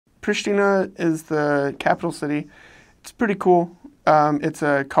Pristina is the capital city. It's pretty cool. It's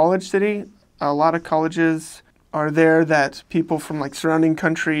a college city. A lot of colleges are there that people from like surrounding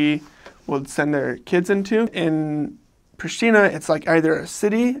country would send their kids into. In Pristina, it's like either a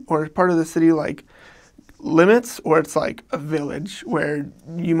city or part of the city like limits, or it's like a village where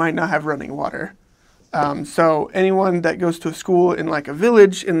you might not have running water. So anyone that goes to a school in like a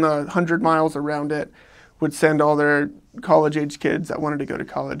village in the 100 miles around it would send all their college-age kids that wanted to go to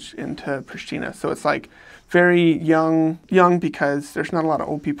college into Pristina. So it's like very young because there's not a lot of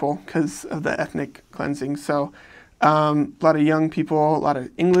old people because of the ethnic cleansing. So a lot of young people, a lot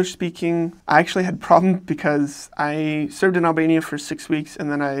of English speaking. I actually had problems because I served in Albania for 6 weeks and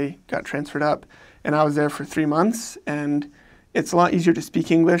then I got transferred up and I was there for 3 months, and it's a lot easier to speak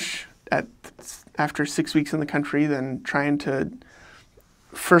English after 6 weeks in the country than trying to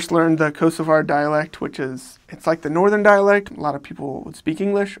first learn the Kosovar dialect, which is, it's like the northern dialect. A lot of people would speak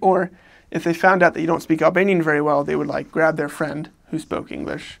English, or if they found out that you don't speak Albanian very well, they would like grab their friend who spoke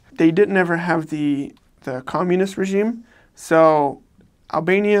English. They didn't ever have the communist regime, so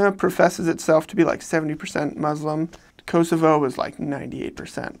Albania professes itself to be like 70% Muslim. Kosovo was like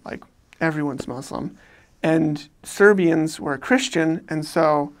 98%, like everyone's Muslim. And Serbians were Christian, and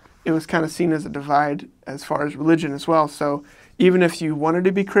so it was kind of seen as a divide as far as religion as well. So even if you wanted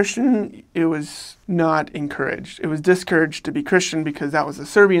to be Christian, it was not encouraged. It was discouraged to be Christian because that was a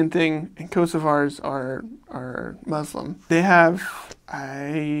Serbian thing, and Kosovars are Muslim. They have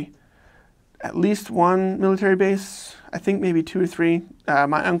at least one military base, I think maybe 2 or 3.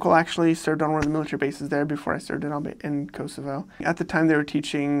 My uncle actually served on one of the military bases there before I served in Kosovo. At the time, they were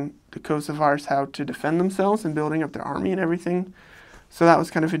teaching the Kosovars how to defend themselves and building up their army and everything. So that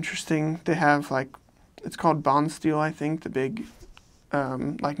was kind of interesting. They have like, it's called Bonsteel, I think, the big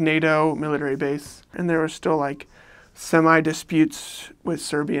like NATO military base. And there were still like semi-disputes with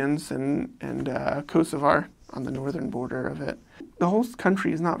Serbians and Kosovar on the northern border of it. The whole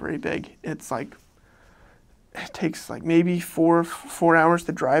country is not very big. It's like, it takes like maybe four hours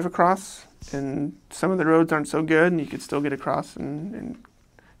to drive across, and some of the roads aren't so good, and you could still get across in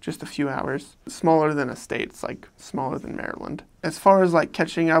just a few hours. Smaller than a state. It's like smaller than Maryland. As far as like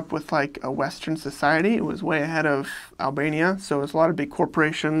catching up with like a Western society, it was way ahead of Albania. So it was a lot of big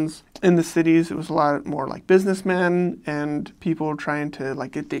corporations in the cities. It was a lot more like businessmen and people trying to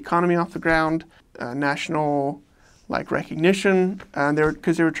like get the economy off the ground, national like recognition.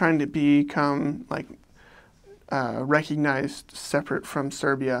 Because they were trying to become like recognized separate from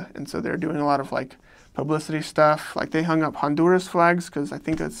Serbia, and so they're doing a lot of like publicity stuff. Like they hung up Honduras flags because I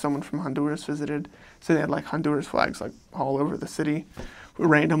think that someone from Honduras visited, so they had like Honduras flags like all over the city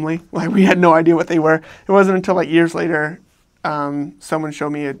randomly. Like we had no idea what they were. It wasn't until like years later someone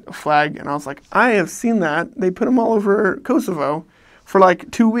showed me a flag and I was like, I have seen that. They put them all over Kosovo for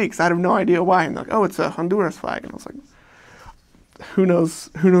like 2 weeks. I have no idea why. And they're like, oh, it's a Honduras flag. And I was like, who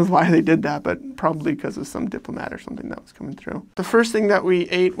knows why they did that, but probably because of some diplomat or something that was coming through. The first thing that we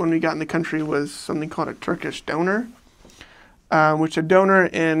ate when we got in the country was something called a Turkish doner, which a doner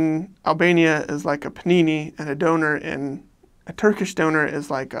in Albania is like a panini, and a Turkish doner is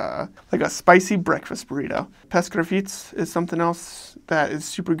like a spicy breakfast burrito. Peskravic is something else that is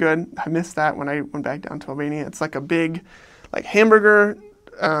super good. I missed that when I went back down to Albania. It's like a big like hamburger,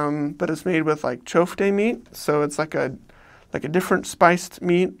 but it's made with like chofte meat, so it's like a different spiced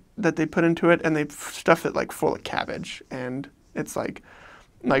meat that they put into it, and they stuff it like full of cabbage, and it's like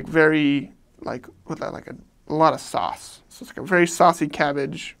very like with like a lot of sauce. So it's like a very saucy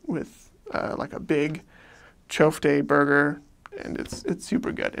cabbage with like a big chofte burger, and it's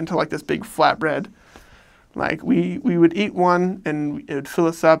super good. Into like this big flatbread. Like we would eat one and it would fill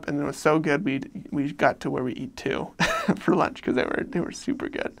us up, and it was so good we got to where we eat 2 for lunch because they were super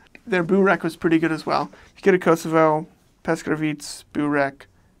good. Their burek was pretty good as well. If you go to Kosovo, Peskravic, burek,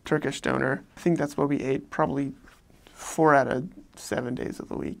 Turkish doner. I think that's what we ate probably 4 out of 7 days of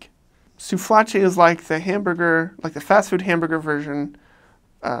the week. Souvlaci is like the hamburger, like the fast food hamburger version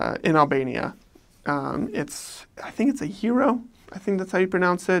in Albania. I think it's a gyro. I think that's how you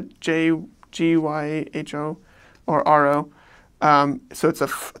pronounce it. Gyho or Ro. So it's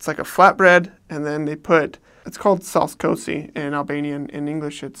like a flatbread, and then they put, it's called salskosi in Albanian. In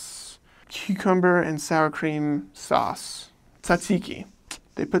English, it's cucumber and sour cream sauce, tzatziki.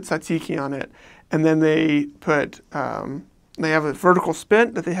 They put tzatziki on it, and then they put, they have a vertical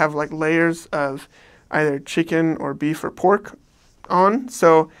spit that they have like layers of either chicken or beef or pork on.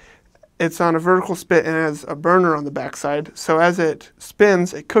 So it's on a vertical spit and it has a burner on the backside. So as it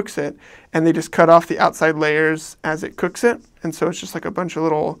spins, it cooks it, and they just cut off the outside layers as it cooks it. And so it's just like a bunch of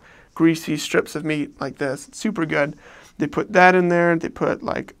little greasy strips of meat like this. It's super good. They put that in there. They put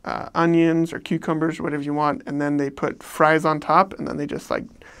like onions or cucumbers or whatever you want, and then they put fries on top, and then they just like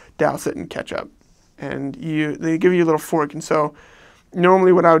douse it in ketchup. And they give you a little fork, and so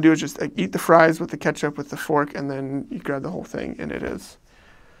normally what I would do is just like, eat the fries with the ketchup with the fork, and then you grab the whole thing, and it's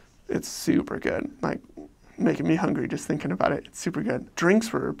super good. Like making me hungry just thinking about it. It's super good.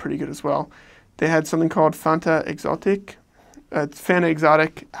 Drinks were pretty good as well. They had something called Fanta Exotic. It's Fanta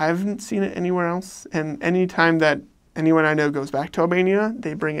Exotic. I haven't seen it anywhere else, and any time that anyone I know goes back to Albania,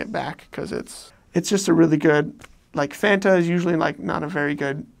 they bring it back because it's just a really good, like Fanta is usually like not a very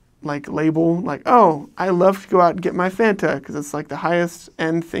good like label, like, oh, I love to go out and get my Fanta because it's like the highest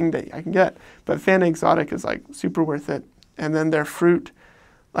end thing that I can get. But Fanta Exotic is like super worth it. And then their fruit,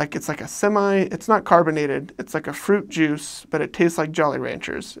 like it's like it's not carbonated, it's like a fruit juice, but it tastes like Jolly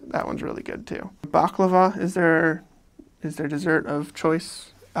Ranchers. That one's really good too. Baklava is their dessert of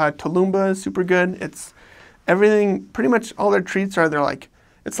choice. Tulumba is super good. It's everything, pretty much all their treats are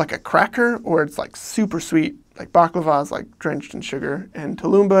it's like a cracker or it's like super sweet. Like baklava is like drenched in sugar, and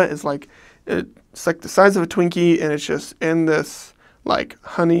tulumba is like, it's like the size of a Twinkie, and it's just in this like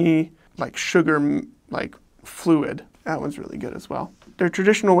honey, like sugar, like fluid. That one's really good as well. Their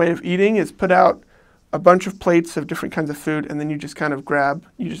traditional way of eating is put out a bunch of plates of different kinds of food, and then you just kind of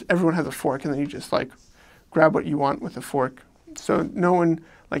everyone has a fork, and then you just like grab what you want with a fork. So no one,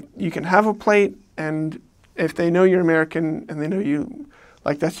 like you can have a plate, and if they know you're American and they know you,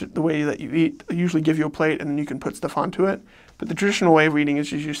 like that's the way that you eat, they usually give you a plate and then you can put stuff onto it. But the traditional way of eating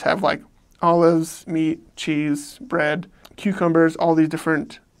is you just have like olives, meat, cheese, bread, cucumbers, all these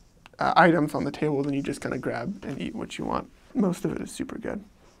different items on the table, then you just kind of grab and eat what you want. Most of it is super good.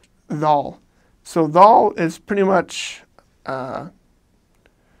 Dal. So dal is pretty much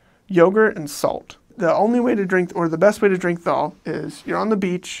yogurt and salt. The only way to drink, or the best way to drink dal is you're on the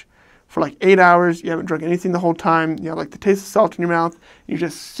beach for like 8 hours, you haven't drunk anything the whole time, you have like the taste of salt in your mouth, you're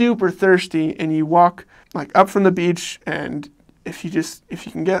just super thirsty, and you walk like up from the beach, and if you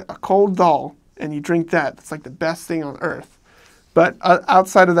can get a cold dal and you drink that, it's like the best thing on earth. But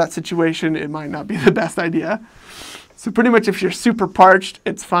outside of that situation, it might not be the best idea. So pretty much if you're super parched,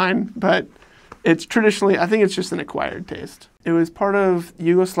 it's fine, but it's traditionally, I think it's just an acquired taste. It was part of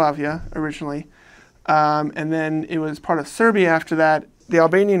Yugoslavia originally, and then it was part of Serbia after that. The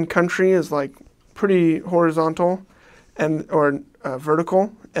Albanian country is like pretty horizontal or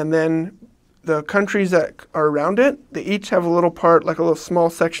vertical, and then the countries that are around it, they each have a little part, like a little small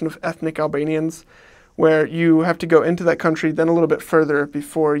section of ethnic Albanians, where you have to go into that country, then a little bit further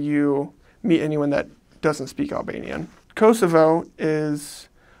before you meet anyone that doesn't speak Albanian. Kosovo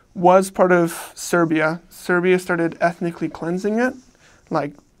was part of Serbia. Serbia started ethnically cleansing it,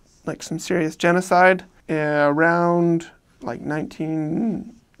 like some serious genocide around like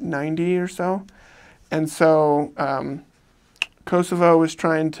 1990 or so. And so Kosovo was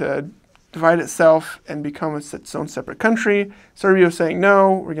trying to divide itself and become its own separate country. Serbia was saying,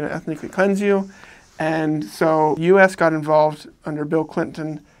 no, we're going to ethnically cleanse you. And so U.S. got involved under Bill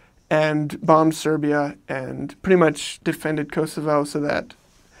Clinton and bombed Serbia and pretty much defended Kosovo so that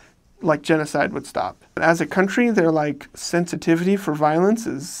like genocide would stop. As a country, their like sensitivity for violence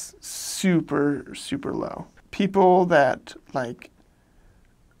is super, super low. People that like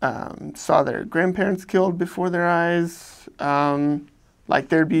saw their grandparents killed before their eyes, like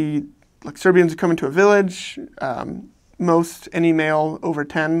there'd be like Serbians would come into a village, any male over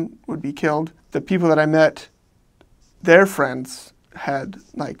 10 would be killed. The people that I met, their friends had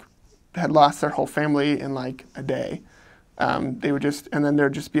lost their whole family in like a day. And then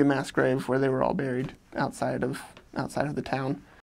there'd just be a mass grave where they were all buried outside of the town.